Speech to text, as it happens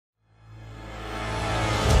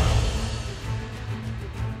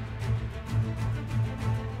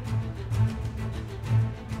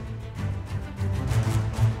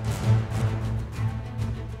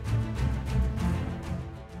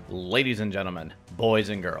ladies and gentlemen, boys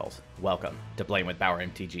and girls, welcome to Playing with Power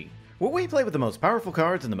MTG, where we play with the most powerful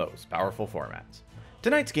cards in the most powerful formats.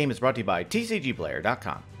 Tonight's game is brought to you by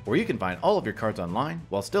TCGplayer.com, where you can find all of your cards online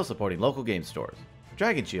while still supporting local game stores,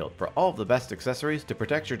 Dragon Shield for all of the best accessories to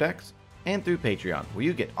protect your decks, and through Patreon, where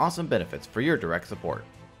you get awesome benefits for your direct support.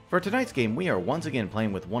 For tonight's game, we are once again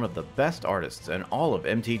playing with one of the best artists in all of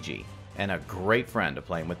MTG, and a great friend of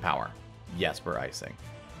Playing with Power, Jesper Icing.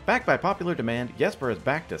 Backed by popular demand, Jesper is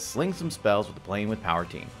back to sling some spells with the Playing with Power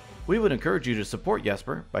team. We would encourage you to support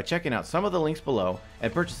Jesper by checking out some of the links below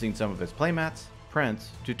and purchasing some of his playmats, prints,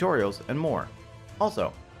 tutorials, and more.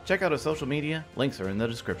 Also, check out his social media, links are in the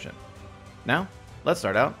description. Now, let's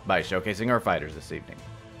start out by showcasing our fighters this evening.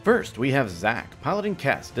 First, we have Zach piloting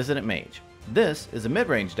Kess, Dissident Mage. This is a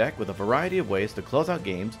mid-range deck with a variety of ways to close out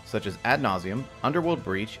games such as Ad Nauseam, Underworld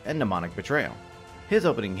Breach, and Mnemonic Betrayal. His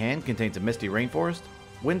opening hand contains a Misty Rainforest,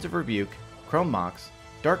 Winds of Rebuke, Chrome Mox,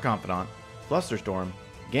 Dark Confidant, Flusterstorm,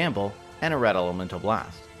 Gamble, and a Red Elemental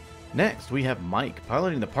Blast. Next, we have Mike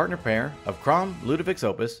piloting the partner pair of Kraum, Ludovic's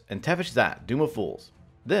Opus, and Tevesh Zat, Doom of Fools.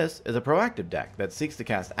 This is a proactive deck that seeks to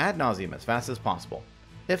cast Ad Nauseam as fast as possible.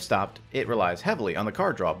 If stopped, it relies heavily on the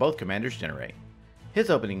card draw both commanders generate.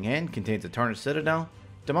 His opening hand contains a Tarnished Citadel,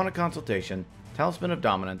 Demonic Consultation, Talisman of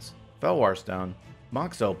Dominance, Felwar Stone,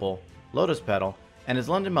 Mox Opal, Lotus Petal, and his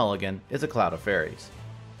London Mulligan is a Cloud of Fairies.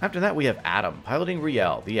 After that, we have Adam piloting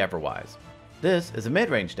Rielle, the Everwise. This is a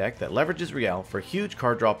mid-range deck that leverages Rielle for huge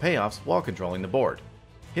card draw payoffs while controlling the board.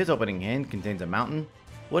 His opening hand contains a Mountain,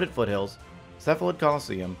 Wooded Foothills, Cephalid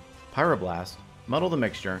Colosseum, Pyroblast, Muddle the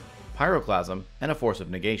Mixture, Pyroclasm, and a Force of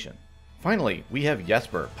Negation. Finally, we have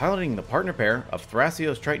Jesper piloting the partner pair of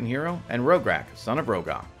Thrasios Triton Hero and Rograkh, Son of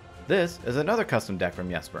Rograkh. This is another custom deck from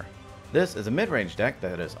Jesper. This is a mid-range deck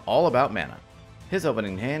that is all about mana. His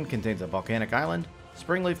opening hand contains a Volcanic Island,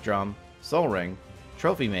 Springleaf Drum, Soul Ring,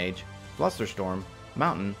 Trophy Mage, Flusterstorm,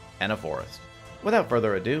 Mountain, and a Forest. Without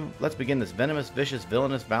further ado, let's begin this venomous, vicious,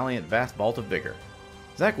 villainous, valiant, vast vault of vigor.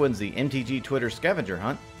 Zach wins the MTG Twitter scavenger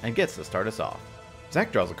hunt and gets to start us off.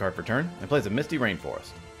 Zach draws a card for turn and plays a Misty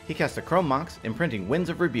Rainforest. He casts a Chrome Mox, imprinting Winds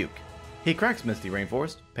of Rebuke. He cracks Misty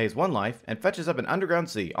Rainforest, pays 1 life, and fetches up an Underground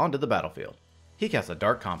Sea onto the battlefield. He casts a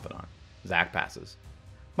Dark Confidant. Zach passes.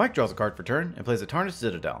 Mike draws a card for turn and plays a Tarnished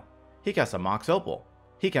Citadel. He casts a Mox Opal.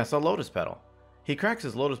 He casts a Lotus Petal. He cracks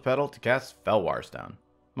his Lotus Petal to cast Felwar Stone.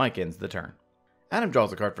 Mike ends the turn. Adam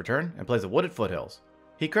draws a card for turn and plays a Wooded Foothills.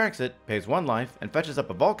 He cracks it, pays 1 life, and fetches up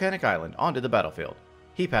a Volcanic Island onto the battlefield.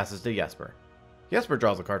 He passes to Jesper. Jesper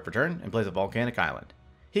draws a card for turn and plays a Volcanic Island.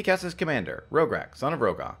 He casts his commander, Rograkh, Son of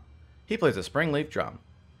Rograkh. He plays a Springleaf Drum.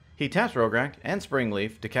 He taps Rograkh and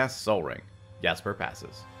Springleaf to cast Soul Ring. Jesper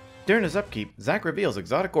passes. During his upkeep, Zach reveals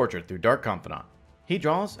Exotic Orchard through Dark Confidant. He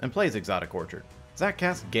draws and plays Exotic Orchard. Zach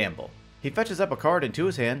casts Gamble. He fetches up a card into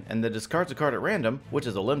his hand and then discards a card at random, which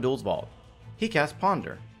is a Limdul's Vault. He casts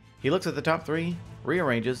Ponder. He looks at the top 3,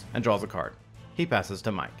 rearranges, and draws a card. He passes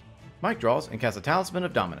to Mike. Mike draws and casts a Talisman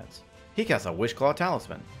of Dominance. He casts a Wishclaw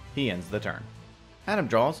Talisman. He ends the turn. Adam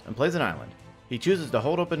draws and plays an island. He chooses to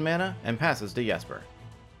hold open mana and passes to Jesper.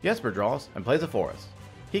 Jesper draws and plays a forest.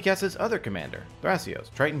 He casts his other commander,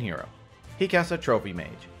 Thrasios, Triton Hero. He casts a Trophy Mage.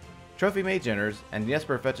 Trophy Mage enters, and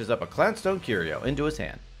Jesper fetches up a Cloudstone Curio into his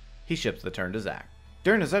hand. He ships the turn to Zach.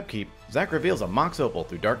 During his upkeep, Zach reveals a Mox Opal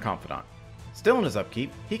through Dark Confidant. Still in his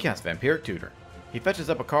upkeep, he casts Vampiric Tutor. He fetches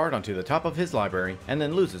up a card onto the top of his library and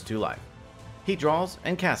then loses 2 life. He draws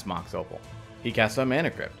and casts Mox Opal. He casts a Mana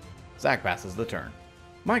Crypt. Zach passes the turn.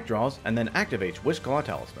 Mike draws and then activates Wishclaw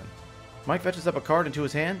Talisman. Mike fetches up a card into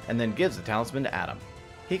his hand and then gives the talisman to Adam.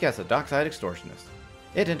 He casts a Dockside Extortionist.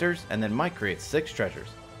 It enters, and then Mike creates 6 treasures.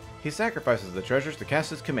 He sacrifices the treasures to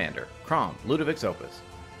cast his commander, Kraum, Ludovic's Opus.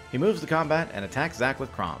 He moves the combat and attacks Zach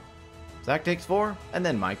with Kraum. Zach takes 4, and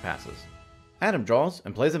then Mike passes. Adam draws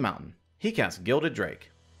and plays a Mountain. He casts Gilded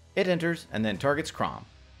Drake. It enters, and then targets Kraum.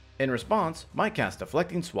 In response, Mike casts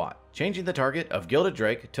Deflecting Swat, changing the target of Gilded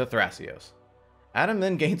Drake to Thrasios. Adam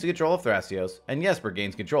then gains control of Thrasios, and Jesper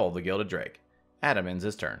gains control of the Gilded Drake. Adam ends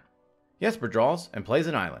his turn. Jesper draws and plays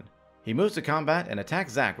an island. He moves to combat and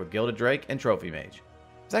attacks Zach with Gilded Drake and Trophy Mage.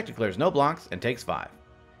 Zach declares no blocks and takes 5.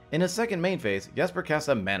 In his second main phase, Jesper casts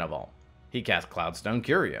a Mana Vault. He casts Cloudstone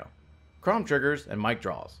Curio. Kraum triggers and Mike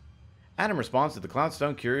draws. Adam responds to the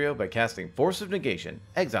Cloudstone Curio by casting Force of Negation,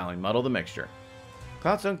 exiling Muddle the Mixture.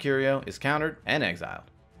 Cloudstone Curio is countered and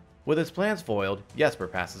exiled. With his plans foiled, Jesper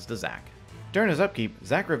passes to Zach. During his upkeep,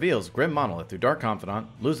 Zach reveals Grim Monolith through Dark Confidant,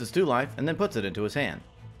 loses 2 life, and then puts it into his hand.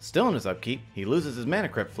 Still in his upkeep, he loses his Mana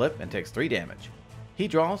Crypt flip and takes 3 damage. He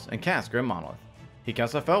draws and casts Grim Monolith. He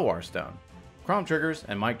casts a Felwar Stone. Kraum triggers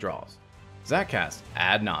and Mike draws. Zach casts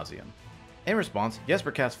Ad Nauseam. In response,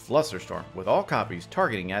 Jesper casts Flusterstorm, with all copies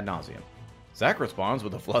targeting ad nauseam. Zach responds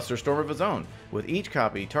with a Flusterstorm of his own, with each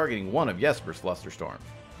copy targeting one of Jesper's Flusterstorms.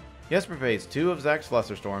 Jesper pays 2 of Zach's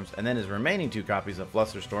Flusterstorms, and then his remaining 2 copies of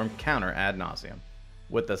Flusterstorm counter ad nauseam.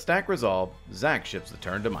 With the stack resolved, Zach ships the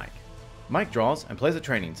turn to Mike. Mike draws and plays a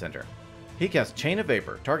Training Center. He casts Chain of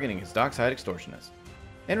Vapor, targeting his Dockside Extortionist.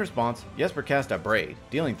 In response, Jesper casts a Braid,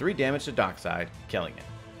 dealing 3 damage to Dockside, killing it.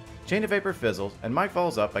 Chain of Vapor fizzles, and Mike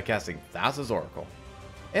follows up by casting Thassa's Oracle.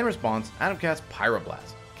 In response, Adam casts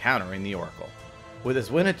Pyroblast, countering the Oracle. With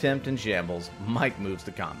his win attempt in shambles, Mike moves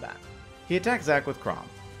to combat. He attacks Zach with Kraum.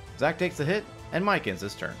 Zach takes the hit, and Mike ends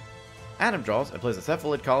his turn. Adam draws and plays a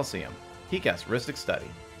Cephalid Coliseum. He casts Rhystic Study.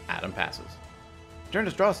 Adam passes. During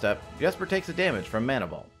his draw step, Jesper takes the damage from Mana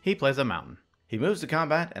Vault. He plays a Mountain. He moves to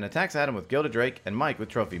combat and attacks Adam with Gilded Drake and Mike with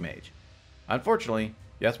Trophy Mage. Unfortunately,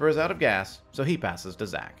 Jesper is out of gas, so he passes to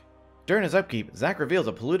Zach. During his upkeep, Zach reveals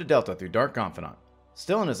a Polluted Delta through Dark Confidant.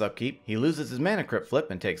 Still in his upkeep, he loses his Mana Crypt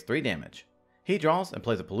flip and takes 3 damage. He draws and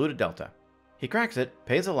plays a Polluted Delta. He cracks it,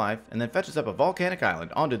 pays a life, and then fetches up a Volcanic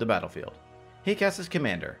Island onto the battlefield. He casts his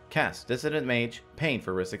commander, Kess, Dissident Mage, paying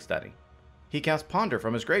for Rhystic Study. He casts Ponder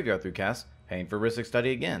from his graveyard through Kess, paying for Rhystic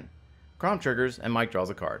Study again. Kraum triggers, and Mike draws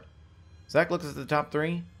a card. Zach looks at the top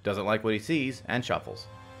 3, doesn't like what he sees, and shuffles.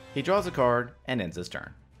 He draws a card, and ends his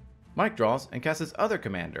turn. Mike draws and casts his other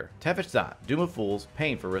commander, Tevesh Zot, Doom of Fools,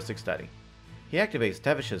 paying for Rhystic Study. He activates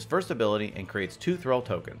Tevesh's first ability and creates 2 Thrall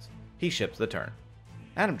tokens. He ships the turn.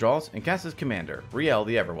 Adam draws and casts his commander, Rielle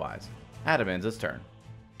the Everwise. Adam ends his turn.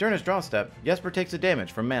 During his draw step, Jesper takes the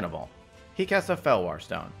damage from Mana Vault. He casts a Felwar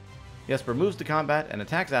Stone. Jesper moves to combat and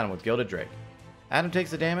attacks Adam with Gilded Drake. Adam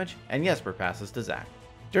takes the damage, and Jesper passes to Zach.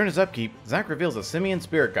 During his upkeep, Zach reveals a Simian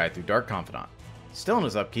Spirit Guide through Dark Confidant. Still in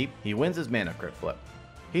his upkeep, he wins his Mana Crypt flip.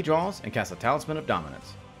 He draws and casts a Talisman of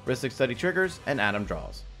Dominance. Rhystic Study triggers, and Adam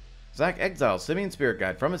draws. Zach exiles Simian Spirit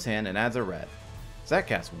Guide from his hand and adds a red. Zach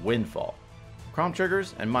casts Windfall. Kraum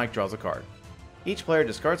triggers, and Mike draws a card. Each player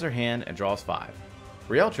discards their hand and draws 5.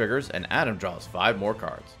 Rielle triggers, and Adam draws 5 more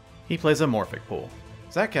cards. He plays a Morphic Pool.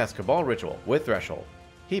 Zach casts Cabal Ritual with Threshold.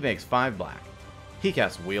 He makes 5 black. He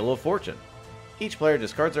casts Wheel of Fortune. Each player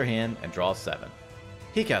discards their hand and draws 7.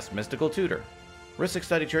 He casts Mystical Tutor. Rhystic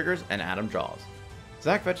Study triggers, and Adam draws.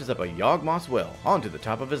 Zach fetches up a Yawgmoth's Will onto the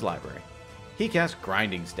top of his library. He casts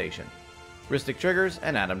Grinding Station. Rhystic triggers,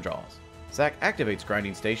 and Adam draws. Zach activates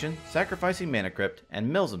Grinding Station, sacrificing Mana Crypt,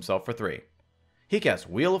 and mills himself for 3. He casts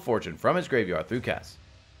Wheel of Fortune from his graveyard through Kess.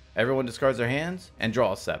 Everyone discards their hands and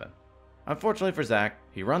draws 7. Unfortunately for Zach,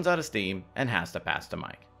 he runs out of steam and has to pass to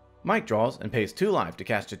Mike. Mike draws and pays 2 life to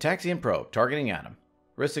cast Gitaxian Probe, targeting Adam.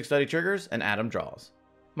 Rhystic Study triggers, and Adam draws.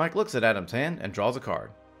 Mike looks at Adam's hand and draws a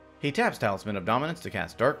card. He taps Talisman of Dominance to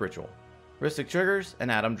cast Dark Ritual. Rhystic triggers,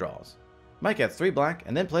 and Adam draws. Mike adds 3 black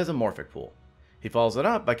and then plays a Morphic Pool. He follows it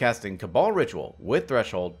up by casting Cabal Ritual with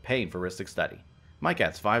Threshold, paying for Rhystic Study. Mike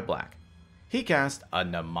adds 5 black. He casts a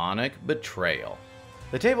Mnemonic Betrayal.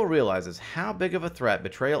 The table realizes how big of a threat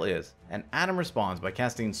Betrayal is, and Adam responds by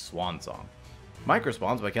casting Swansong. Mike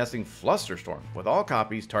responds by casting Flusterstorm, with all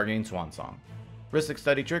copies targeting Swansong. Rhystic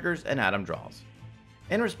Study triggers, and Adam draws.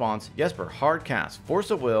 In response, Jesper hard casts Force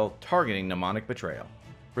of Will, targeting Mnemonic Betrayal.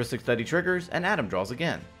 Rhystic Study triggers, and Adam draws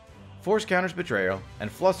again. Force counters Betrayal, and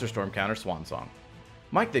Flusterstorm counters Swansong.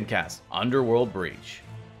 Mike then casts Underworld Breach.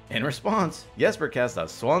 In response, Jesper casts a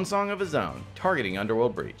Swansong of his own, targeting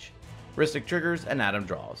Underworld Breach. Rhystic triggers, and Adam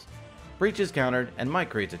draws. Breach is countered, and Mike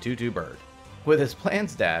creates a 2/2 bird. With his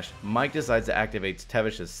plans dashed, Mike decides to activate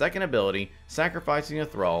Tevesh's second ability, sacrificing a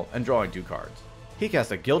Thrall and drawing 2 cards. He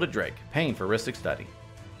casts a Gilded Drake, paying for Rhystic Study.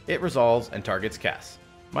 It resolves and targets Kess.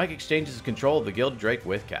 Mike exchanges control of the Gilded Drake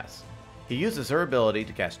with Kess. He uses her ability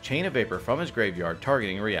to cast Chain of Vapor from his graveyard,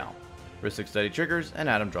 targeting Rielle. Rhystic Study triggers, and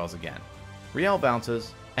Adam draws again. Rielle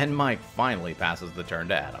bounces, and Mike finally passes the turn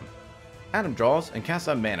to Adam. Adam draws and casts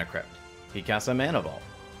a Mana Crypt. He casts a Mana Vault.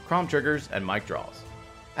 Kraum triggers, and Mike draws.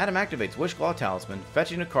 Adam activates Wishclaw Talisman,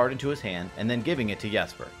 fetching a card into his hand and then giving it to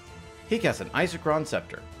Jesper. He casts an Isochron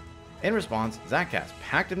Scepter. In response, Zach casts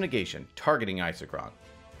Pact of Negation, targeting Isochron.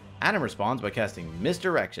 Adam responds by casting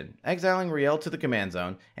Misdirection, exiling Rielle to the command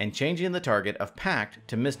zone and changing the target of Pact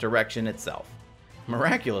to Misdirection itself.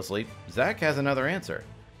 Miraculously, Zach has another answer.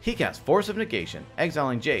 He casts Force of Negation,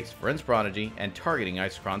 exiling Jace, Friend's Prodigy, and targeting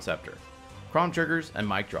Isochron Scepter. Kraum triggers, and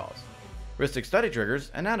Mike draws. Rhystic Study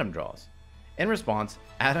triggers, and Adam draws. In response,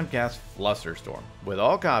 Adam casts Flusterstorm, with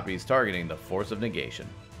all copies targeting the Force of Negation.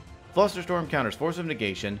 Flusterstorm counters Force of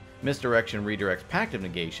Negation, Misdirection redirects Pact of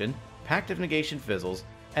Negation fizzles,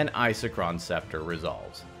 and Isochron Scepter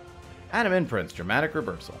resolves. Adam imprints Dramatic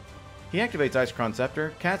Reversal. He activates Isochron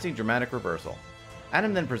Scepter, casting Dramatic Reversal.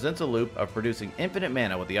 Adam then presents a loop of producing infinite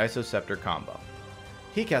mana with the Isoceptor combo.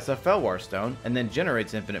 He casts a Felwar Stone and then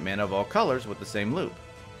generates infinite mana of all colors with the same loop.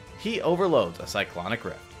 He overloads a Cyclonic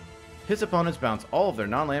Rift. His opponents bounce all of their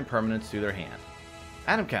non-land permanents to their hand.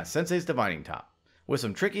 Adam casts Sensei's Divining Top. With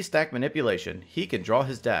some tricky stack manipulation, he can draw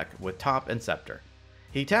his deck with Top and Scepter.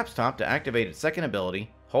 He taps Top to activate its second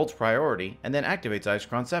ability, holds priority, and then activates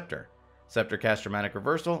Icecrown Scepter. Scepter casts Dramatic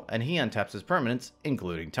Reversal, and he untaps his permanents,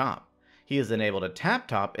 including Top. He is then able to tap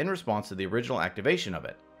Top in response to the original activation of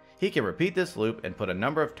it. He can repeat this loop and put a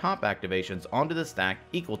number of Top activations onto the stack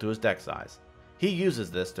equal to his deck size. He uses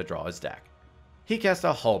this to draw his deck. He casts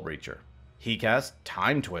a Hull Breacher. He casts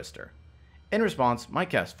Time Twister. In response, Mike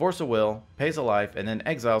casts Force of Will, pays a life, and then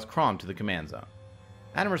exiles Kraum to the command zone.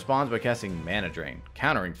 Adam responds by casting Mana Drain,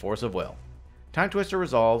 countering Force of Will. Time Twister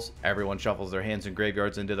resolves, everyone shuffles their hands and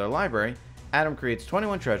graveyards into their library, Adam creates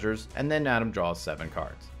 21 treasures, and then Adam draws 7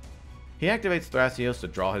 cards. He activates Thrasios to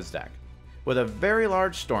draw his deck. With a very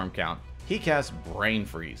large storm count, he casts Brain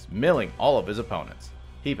Freeze, milling all of his opponents.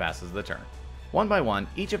 He passes the turn. One by one,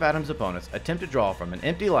 each of Adam's opponents attempt to draw from an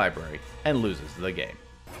empty library and loses the game.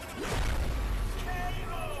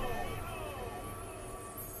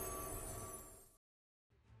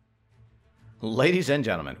 Ladies and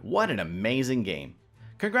gentlemen, what an amazing game.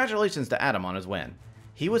 Congratulations to Adam on his win.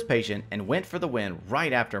 He was patient and went for the win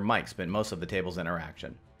right after Mike spent most of the table's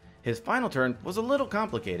interaction. His final turn was a little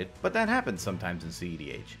complicated, but that happens sometimes in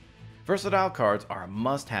CEDH. Versatile cards are a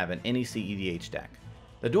must-have in any CEDH deck.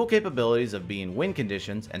 The dual capabilities of being win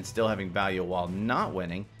conditions and still having value while not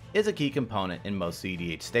winning is a key component in most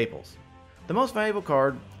CEDH staples. The most valuable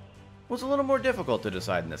card was a little more difficult to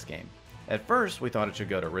decide in this game. At first, we thought it should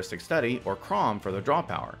go to Rhystic Study or Kraum for their draw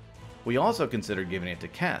power. We also considered giving it to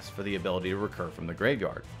Kess for the ability to recur from the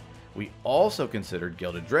graveyard. We also considered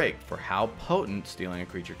Gilded Drake for how potent stealing a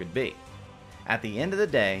creature could be. At the end of the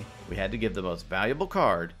day, we had to give the most valuable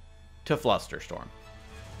card to Flusterstorm.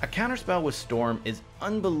 A counterspell with Storm is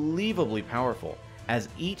unbelievably powerful, as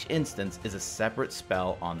each instance is a separate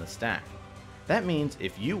spell on the stack. That means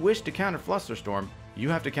if you wish to counter Flusterstorm, you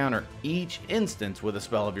have to counter each instance with a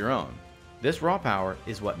spell of your own. This raw power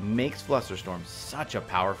is what makes Flusterstorm such a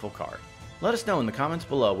powerful card. Let us know in the comments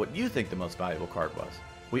below what you think the most valuable card was.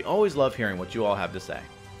 We always love hearing what you all have to say.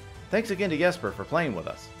 Thanks again to Jesper for playing with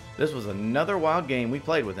us. This was another wild game we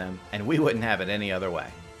played with him, and we wouldn't have it any other way.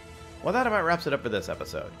 Well, that about wraps it up for this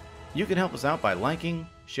episode. You can help us out by liking,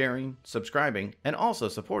 sharing, subscribing, and also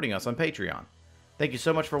supporting us on Patreon. Thank you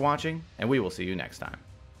so much for watching, and we will see you next time.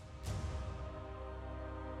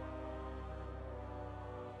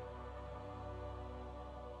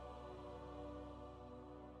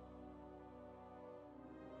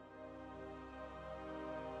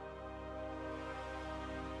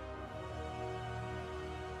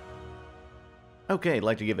 Okay, I'd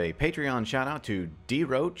like to give a Patreon shout out to D.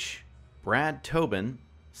 Roach, Brad Tobin,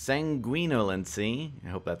 Sanguinolency, I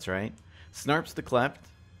hope that's right, Snarps the Cleft,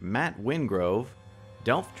 Matt Wingrove,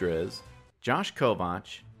 Delphdriz, Josh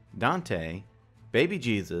Kovach, Dante, Baby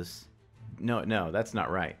Jesus, no, that's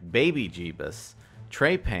not right, Baby Jeebus,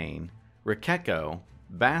 Trey Payne, Rikeko,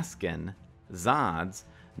 Baskin, Zods,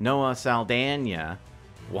 Noah Saldana,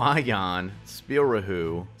 Wayan,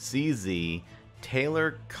 Spirahu, CZ,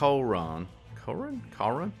 Taylor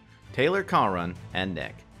Taylor Colrun, and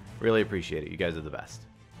Nick. Really appreciate it. You guys are the best.